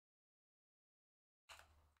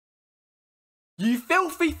You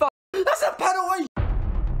filthy fuck. That's a penalty.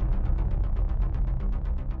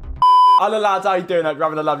 Hello lads, how you doing? Hope you're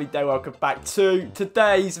having a lovely day. Welcome back to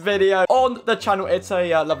today's video on the channel. It's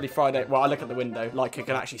a lovely Friday. Well, I look at the window like I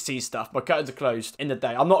can actually see stuff. My curtains are closed in the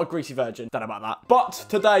day. I'm not a greasy virgin. Don't know about that. But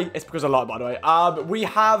today, it's because I like, by the way. We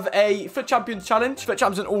have a FUT Champions challenge. FUT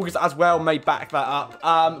Champs in August as well. May back that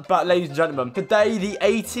up. But ladies and gentlemen, today the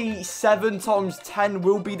 87 times 10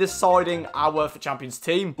 will be deciding our FUT Champions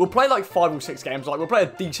team. We'll play like 5 or 6 games. Like we'll play a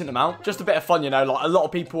decent amount. Just a bit of fun, you know. Like a lot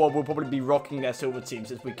of people will probably be rocking their silver teams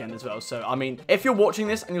this weekend as well. So, I mean, if you're watching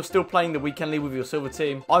this and you're still playing the weekend league with your silver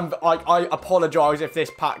team, I apologize if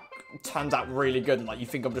this pack turns out really good and like you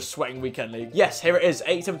think I'm just sweating weekend league. Yes, here it is,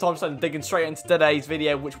 87 times 10, digging straight into today's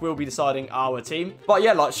video, which will be deciding our team. But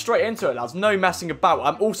yeah, like straight into it, lads. No messing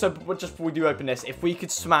about. Also, just before we do open this, if we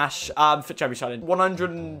could smash FUT Champions challenge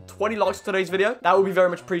 120 likes to today's video, that would be very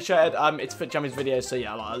much appreciated. It's FUT Champions video, so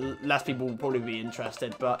yeah, like less people will probably be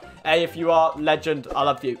interested. But hey, if you are, legend, I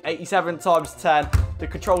love you. 87 times 10. The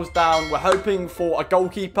controls down. We're hoping for a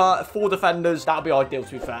goalkeeper, 4 defenders. That'll be ideal,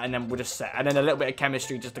 to be fair. And then we'll just set. And then a little bit of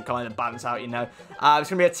chemistry just to kind of balance out, you know. It's going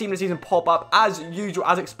to be a team of the season pop-up as usual,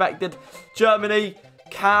 as expected. Germany,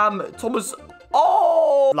 Cam, Thomas.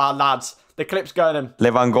 Oh! Lads. The clip's going in.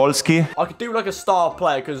 Lewandowski. I could do like a star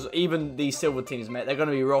player because even these silver teams, mate, they're going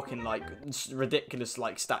to be rocking like ridiculous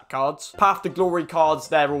like stat cards. Path to Glory cards,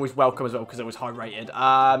 they're always welcome as well because they're always high rated.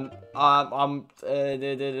 Why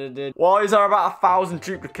is there about 1,000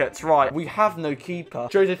 duplicates? Right, we have no keeper.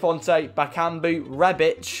 Jose Fonte, Bakambu,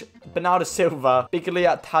 Rebic, Bernardo Silva,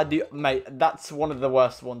 Biglia, Tadu. Mate, that's one of the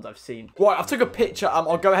worst ones I've seen. Right, I've took a picture.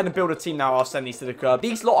 I'll go ahead and build a team now. I'll send these to the club.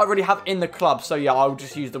 These lot I already have in the club, so yeah, I'll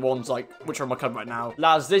just use the ones like which are in my club right now.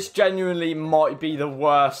 Lads, this genuinely might be the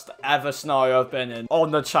worst ever scenario I've been in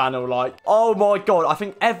on the channel. Like, oh my god, I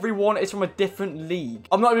think everyone is from a different league.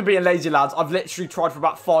 I'm not even being lazy, lads. I've literally tried for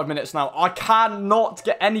about 5 minutes now. I cannot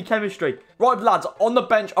get any chemistry. Right, lads, on the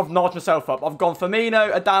bench, I've knifed myself up. I've gone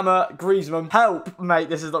Firmino, Adama, Griezmann. Help, mate,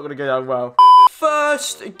 this is not going to go down well.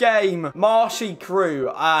 First game, Marshy Crew,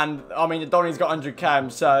 and I mean, Donny's got 100 chem,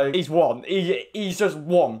 so he's won. He's just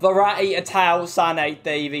won. Verratti, Atal, Sane,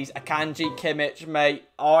 Davies, Akanji, Kimmich, mate,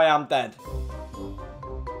 I am dead.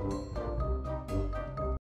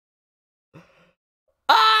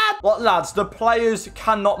 What, lads, the players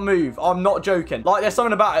cannot move. I'm not joking. Like, there's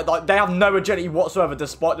something about it. Like, they have no agility whatsoever,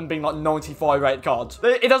 despite them being, like, 95 rate cards.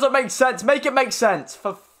 It doesn't make sense. Make it make sense.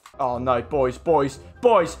 Oh, no. Boys.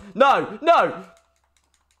 No.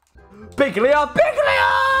 Biglia.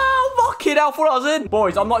 Fucking hell, what I was in.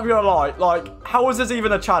 Boys, I'm not even gonna lie. Like, how is this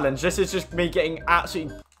even a challenge? This is just me getting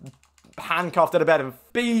absolutely handcuffed at a bed.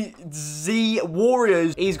 BZ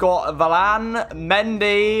Warriors. He's got Varane,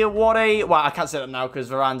 Mendy, Waddy. Well, I can't say that now because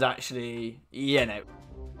Varane's actually, you know.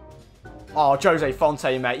 Oh, Jose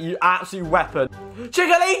Fonte, mate. You absolute weapon.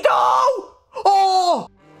 Chigalito! Oh!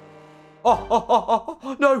 Oh.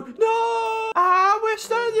 No. I wish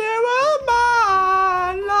that you were mine.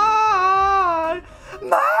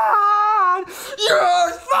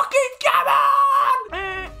 Yes, fucking come on!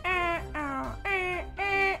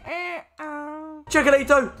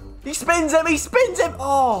 Chigalito! He spins him!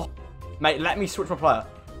 Oh! Mate, let me switch my player.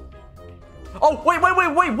 Oh, wait. Wait,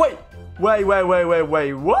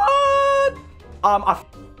 what? I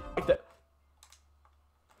f***ed it.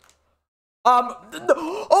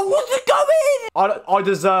 Oh, what's it going? I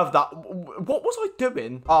deserve that. What was I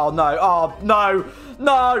doing? Oh, no. Oh, no.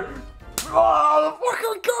 Oh,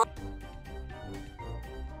 fucking God.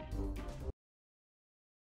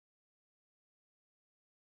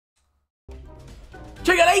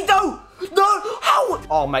 Chigalito! No! How?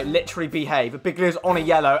 Oh, mate, literally behave. Biglia's on a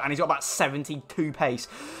yellow, and he's got about 72 pace.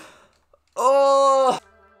 Oh!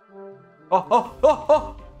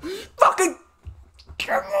 Fucking...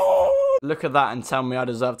 Come on! Look at that and tell me I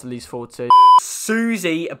deserve at least 40.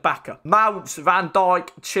 Susie Backer. Mounts, Van Dijk,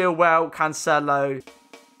 Chilwell, Cancelo.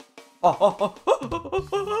 No!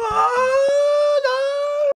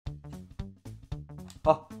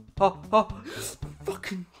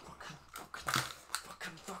 Fucking...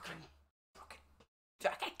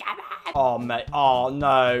 Oh, mate. Oh,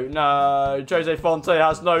 no. Jose Fonte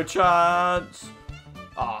has no chance.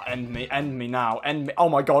 Oh, end me now. End me. Oh,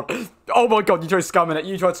 my God. You tried scumming it.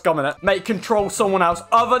 Mate, control someone else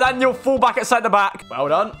other than your fullback at centre-back. Well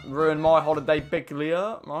done. Ruined my holiday,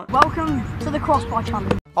 Biglia. Right. Welcome to the crossbar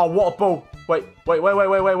challenge. Oh, what a ball. Wait.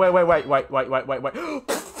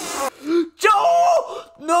 Joe!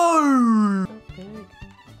 No!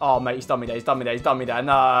 Oh, mate, he's done me there.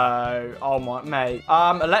 No. Oh, my, mate.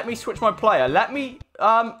 Let me switch my player. Right.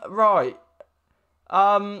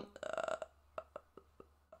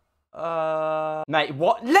 Mate,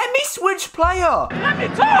 what? Let me switch player. Let me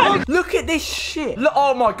talk. Look at this shit. Look,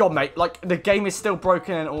 oh my god, mate. Like, the game is still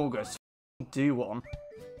broken in August. Do one.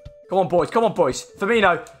 Come on, boys. Come on, boys.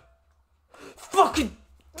 Firmino. Fucking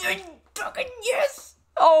yes.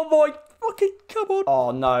 Oh my fucking, come on.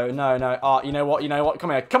 Oh, no, no, no. You know what? You know what?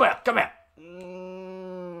 Come here. Come here. Come here.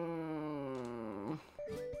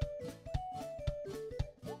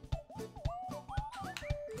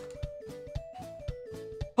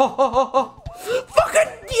 Oh.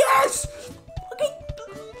 Fucking yes! Fucking.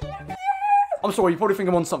 I'm sorry, you probably think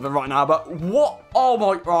I'm on something right now, but what? Oh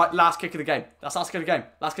my, right, last kick of the game. That's last kick of the game.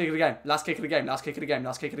 Last kick of the game. Last kick of the game. Last kick of the game.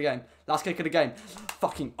 Last kick of the game. Last kick of the game.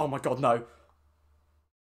 Fucking, oh my god, no.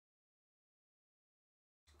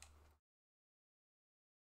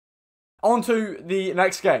 On to the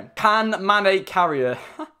next game. Can Mane carry it?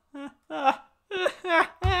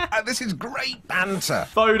 This is great banter.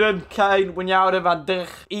 Foden, Kane, Wijnaldum, Van Dijk.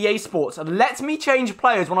 EA Sports. Let me change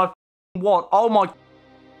players when I want. Oh my.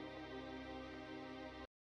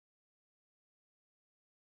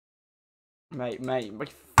 Mate, my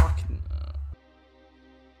fucking.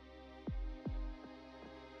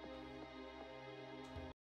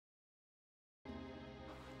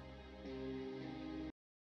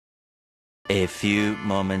 A few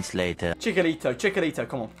moments later. Chikorito,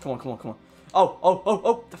 come on.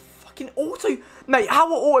 Oh, the fucking auto. Mate, how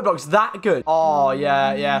are auto blocks that good? Oh,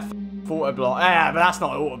 yeah, auto block. Yeah, but that's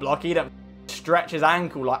not auto block. He don't stretch his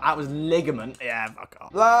ankle like that was ligament. Yeah, fuck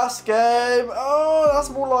off. Last game. Oh, that's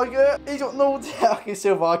more like it. He's got no fucking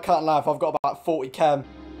silver. I can't laugh. I've got about 40 chem.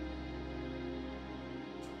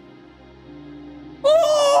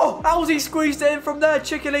 Oh, how's he squeezed it in from there?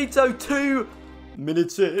 Chikorito, 2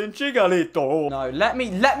 minutes in, Chikorito. No, let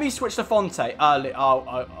me switch to Fonte early.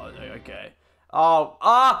 Oh, okay. Oh,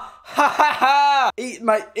 ha ha ha!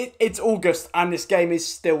 Mate, it's August and this game is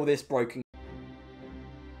still this broken.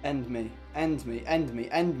 End me.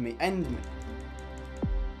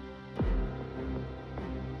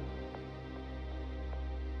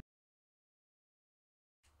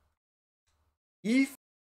 You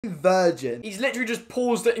virgin. He's literally just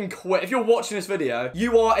paused it and quit. If you're watching this video,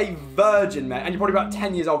 you are a virgin, mate. And you're probably about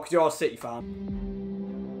 10 years old because you're a City fan.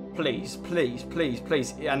 Please.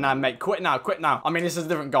 Yeah, no, mate, quit now. I mean, this is a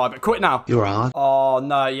different guy, but quit now. You're on. Oh,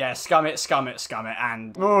 no, yeah, scum it,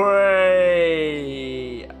 and...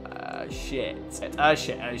 shit.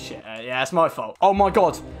 Yeah, it's my fault. Oh, my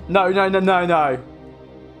God. No.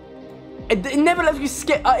 It never lets me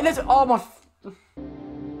skip. Oh, my...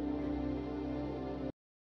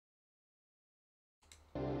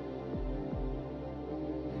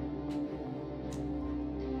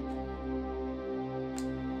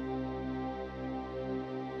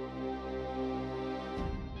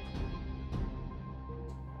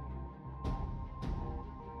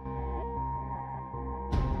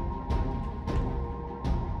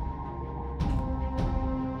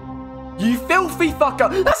 You filthy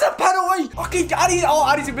fucker! That's a penalty! Okay,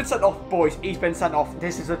 Addy's been sent off, boys. He's been sent off.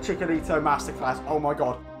 This is a Chikorito masterclass. Oh my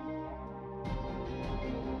god.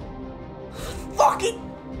 Fucking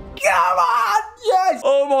come on! Yes!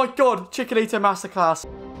 Oh my god, Chikorito masterclass.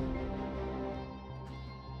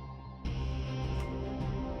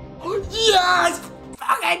 Yes!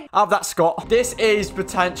 Fucking have that, Scott. This is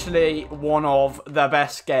potentially one of the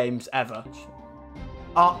best games ever.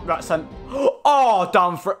 Oh, right, son. Oh,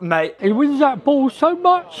 down for it, mate. He wins that ball so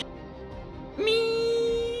much.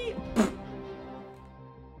 Me.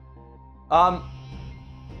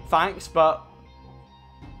 Thanks, but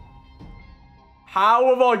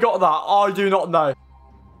how have I got that? I do not know.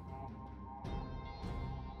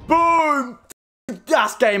 Boom.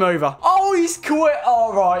 That's game over. Oh, he's quit.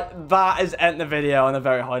 All right, that has ended the video on a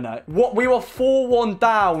very high note. What, we were 4-1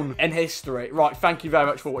 down in history. Right, thank you very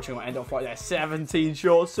much for watching. I'll end off right there. 17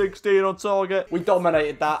 shots, 16 on target. We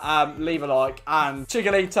dominated that. Leave a like. And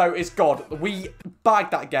Chikorito is God. We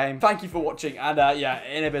bagged that game. Thank you for watching. And yeah,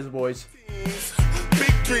 in a biz, boys.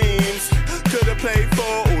 Big dreams, could have played for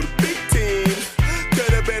all the